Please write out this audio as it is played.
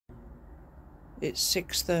It's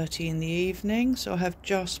 6:30 in the evening, so I have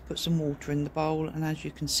just put some water in the bowl, and as you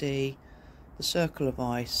can see, the circle of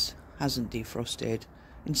ice hasn't defrosted.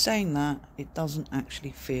 In saying that, it doesn't actually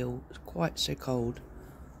feel quite so cold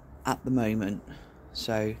at the moment,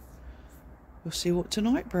 so we'll see what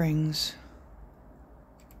tonight brings.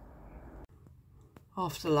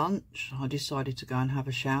 After lunch, I decided to go and have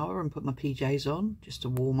a shower and put my PJs on just to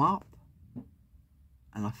warm up,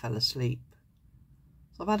 and I fell asleep.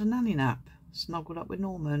 So I've had a nanny nap, snuggled up with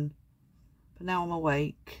Norman, but now I'm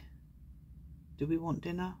awake. Do we want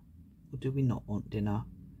dinner or do we not want dinner?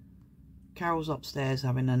 Carol's upstairs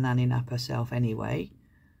having a nanny nap herself anyway.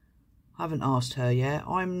 I haven't asked her yet.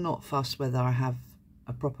 I'm not fussed whether I have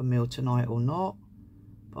a proper meal tonight or not,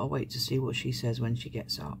 but I'll wait to see what she says when she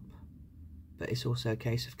gets up. But it's also a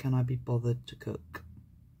case of, can I be bothered to cook?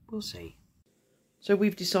 We'll see. So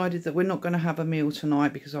we've decided that we're not going to have a meal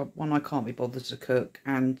tonight because, one, I can't be bothered to cook,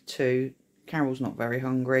 and two, Carol's not very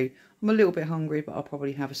hungry. I'm a little bit hungry, but I'll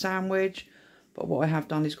probably have a sandwich. But what I have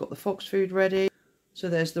done is got the fox food ready. So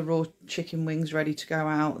there's the raw chicken wings ready to go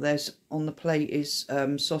out. There's on the plate is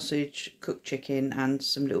sausage, cooked chicken and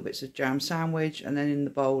some little bits of jam sandwich. And then in the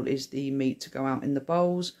bowl is the meat to go out in the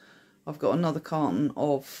bowls. I've got another carton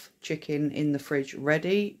of chicken in the fridge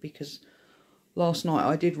ready because last night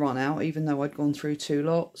I did run out, even though I'd gone through 2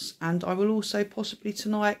 lots. And I will also possibly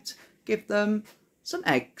tonight give them some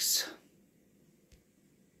eggs.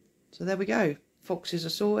 So there we go. Foxes are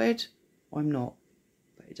sorted. I'm not,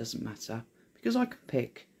 but it doesn't matter because I can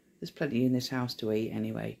pick. There's plenty in this house to eat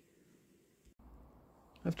anyway.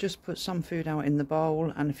 I've just put some food out in the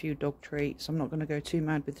bowl and a few dog treats. I'm not going to go too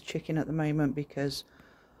mad with the chicken at the moment because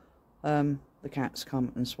the cats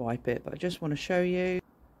come and swipe it. But I just want to show you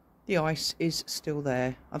the ice is still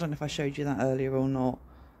there. I don't know if I showed you that earlier or not.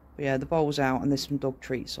 But yeah, the bowl's out and there's some dog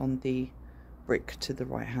treats on the brick to the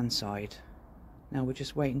right hand side. Now we're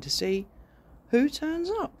just waiting to see who turns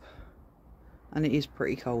up. And it is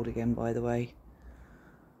pretty cold again, by the way.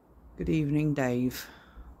 Good evening, Dave.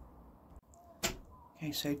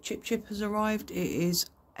 Okay, so ChipChip has arrived. It is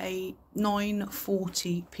a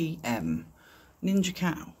 9:40 p.m. Ninja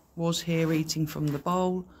Cat was here eating from the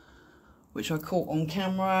bowl, which I caught on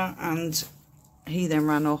camera, and he then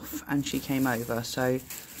ran off and she came over. So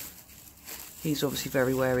he's obviously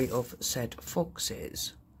very wary of said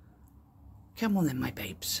foxes. Come on then, my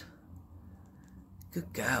babes.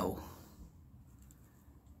 Good girl.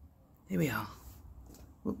 Here we are.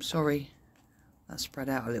 Whoops, sorry. That spread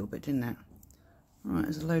out a little bit, didn't it? Alright,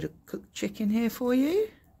 there's a load of cooked chicken here for you.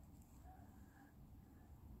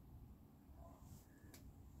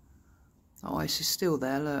 The ice is still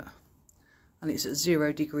there, look. And it's at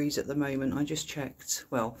 0 degrees at the moment. I just checked,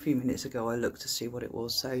 well, a few minutes ago I looked to see what it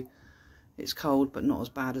was. So it's cold, but not as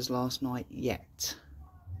bad as last night yet.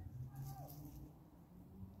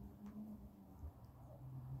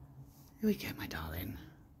 Here we go, my darling.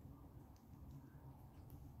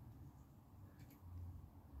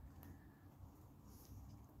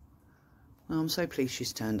 Well, I'm so pleased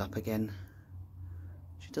she's turned up again.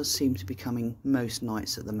 She does seem to be coming most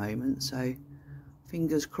nights at the moment, so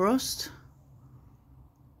fingers crossed.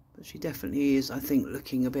 But she definitely is, I think,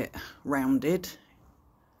 looking a bit rounded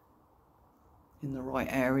in the right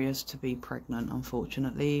areas to be pregnant,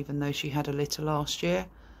 unfortunately, even though she had a litter last year.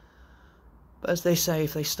 But as they say,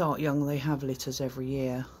 if they start young, they have litters every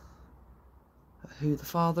year. But who the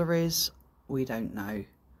father is, we don't know.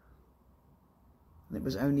 And it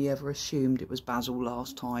was only ever assumed it was Basil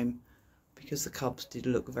last time because the cubs did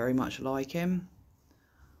look very much like him.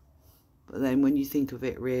 But then when you think of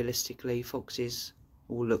it realistically, foxes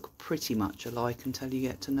all look pretty much alike until you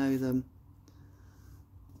get to know them.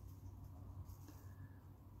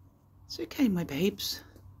 It's okay, my babes.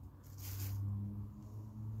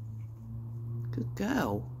 Good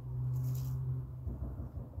girl.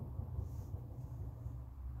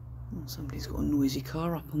 Oh, somebody's got a noisy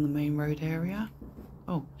car up on the main road area.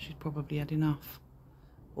 Oh, she's probably had enough.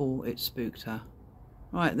 Or it spooked her.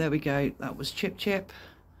 Right, there we go. That was ChipChip.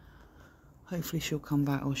 Hopefully she'll come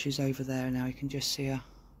back. Oh, she's over there now. You can just see her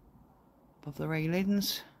above the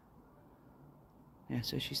railings. Yeah,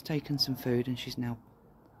 so she's taken some food and she's now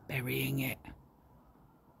burying it.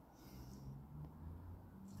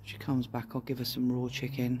 If she comes back, I'll give her some raw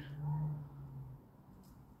chicken.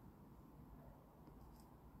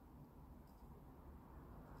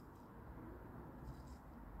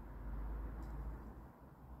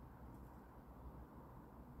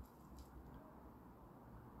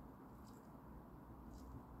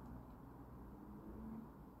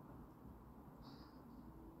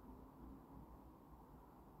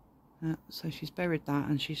 So she's buried that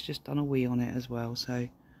and she's just done a wee on it as well, so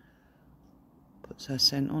Puts her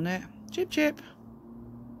scent on it. Chip Chip.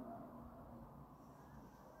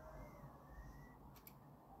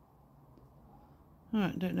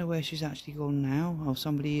 Alright, don't know where she's actually gone now. Oh,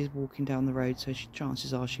 somebody is walking down the road, so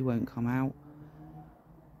chances are she won't come out.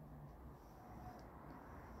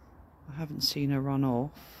 I haven't seen her run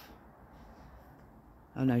off.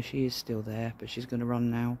 Oh no, she is still there, but she's going to run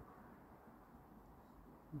now.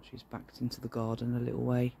 She's backed into the garden a little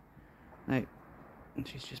way. No,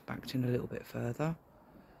 she's just backed in a little bit further.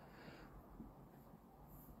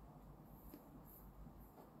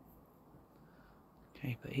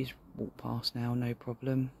 Okay, but he's walked past now, no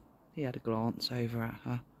problem. He had a glance over at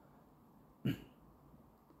her.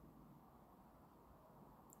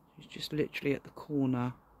 She's just literally at the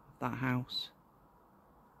corner of that house.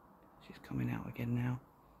 She's coming out again now.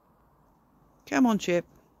 Come on, Chip.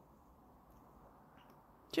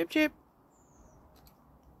 Chip, Chip.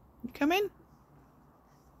 You come in?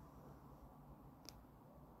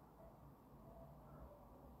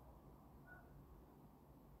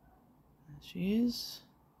 There she is.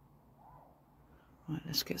 Right,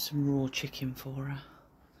 let's get some raw chicken for her.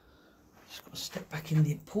 Just got to step back in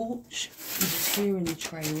the porch. It's here in the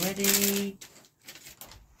tray ready.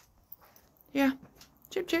 Yeah,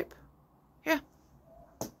 Chip Chip. Yeah.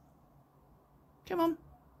 Come on.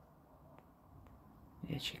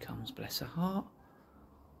 Here she comes, bless her heart.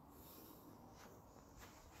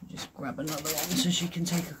 Just grab another one so she can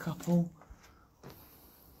take a couple.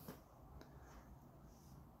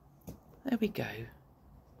 There we go.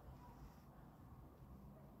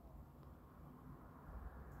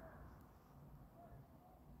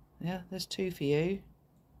 Yeah, there's two for you.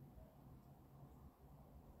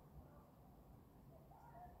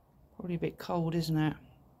 Probably a bit cold, isn't it?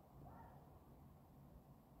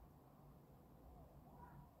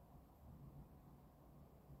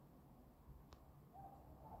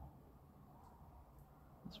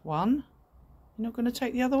 That's one. You're not going to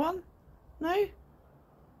take the other one? No?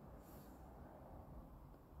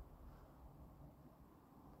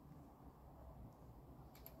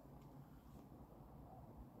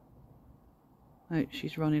 Oh,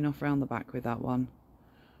 she's running off round the back with that one.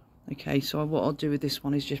 Okay, so what I'll do with this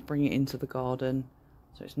one is just bring it into the garden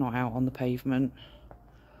so it's not out on the pavement.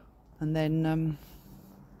 And then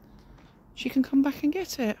she can come back and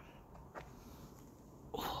get it.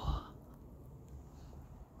 Oh.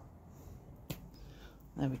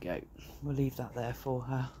 There we go. We'll leave that there for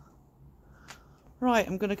her. Right,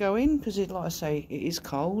 I'm going to go in because, like I say, it is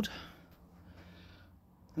cold.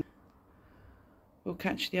 We'll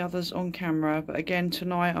catch the others on camera, but again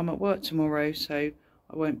tonight I'm at work tomorrow, so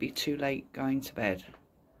I won't be too late going to bed.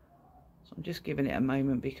 So I'm just giving it a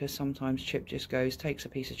moment because sometimes Chip just goes, takes a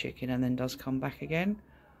piece of chicken and then does come back again.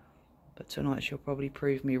 But tonight she'll probably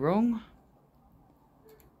prove me wrong.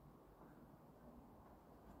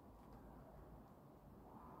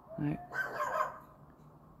 No.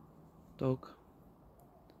 Dog.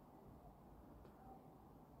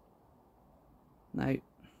 No.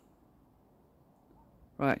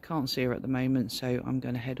 Right, can't see her at the moment, so I'm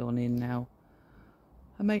going to head on in now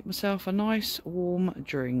and make myself a nice warm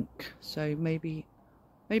drink. So maybe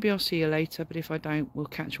I'll see you later, but if I don't, we'll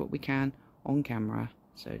catch what we can on camera.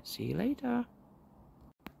 So see you later.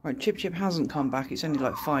 Right, ChipChip hasn't come back. It's only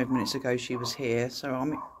like 5 minutes ago she was here, so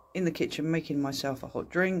I'm in the kitchen making myself a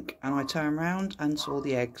hot drink, and I turned around and saw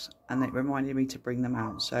the eggs, and it reminded me to bring them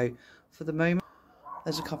out. So for the moment,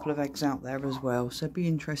 there's a couple of eggs out there as well, so it'd be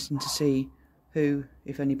interesting to see who,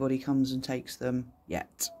 if anybody, comes and takes them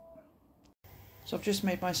yet. So I've just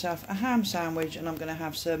made myself a ham sandwich, and I'm going to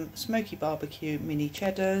have some smoky barbecue mini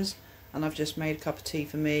cheddars, and I've just made a cup of tea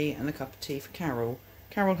for me and a cup of tea for Carol.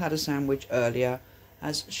 Carol had a sandwich earlier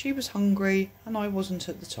as she was hungry and I wasn't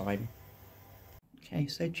at the time. Okay,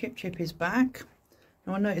 so ChipChip is back.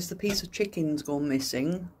 Now I noticed the piece of chicken's gone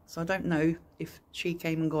missing, so I don't know if she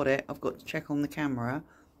came and got it. I've got to check on the camera,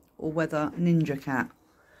 or whether Ninja Cat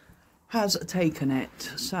has taken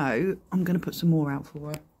it. So I'm going to put some more out for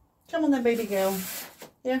her. Come on then, baby girl.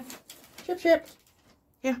 Yeah. ChipChip.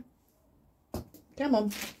 Yeah. Come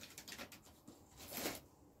on.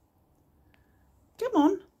 Come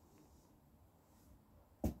on.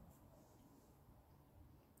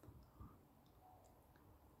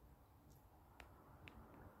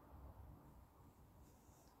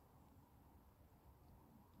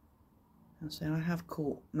 And so I have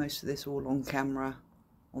caught most of this all on camera,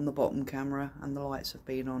 on the bottom camera, and the lights have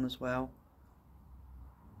been on as well.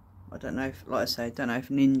 I don't know if, like I say, I don't know if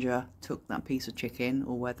Ninja took that piece of chicken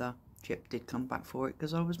or whether Chip did come back for it,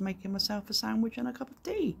 because I was making myself a sandwich and a cup of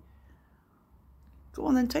tea. Go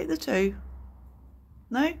on then, take the two.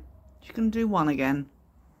 No? She's going to do one again.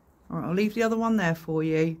 Alright, I'll leave the other one there for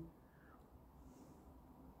you.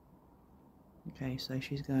 Okay, so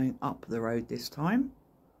she's going up the road this time.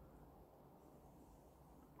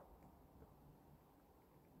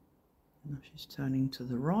 Now she's turning to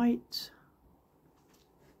the right.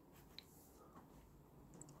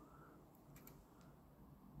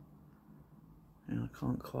 And I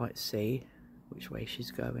can't quite see which way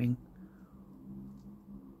she's going.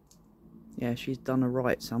 Yeah, she's done a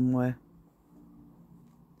right somewhere.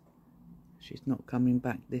 She's not coming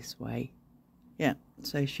back this way. Yeah,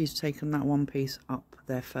 so she's taken that one piece up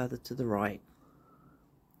there further to the right.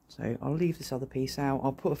 So I'll leave this other piece out.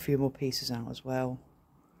 I'll put a few more pieces out as well.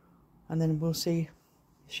 And then we'll see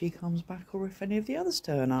if she comes back or if any of the others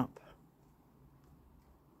turn up.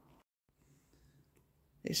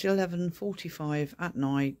 It's 11:45 at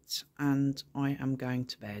night and I am going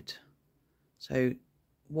to bed. So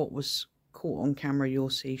what was caught on camera you'll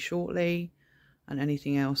see shortly, and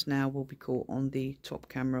anything else now will be caught on the top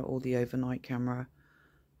camera or the overnight camera.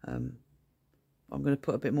 I'm going to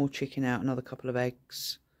put a bit more chicken out, another couple of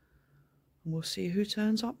eggs, and we'll see who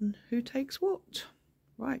turns up and who takes what.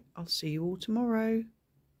 Right, I'll see you all tomorrow.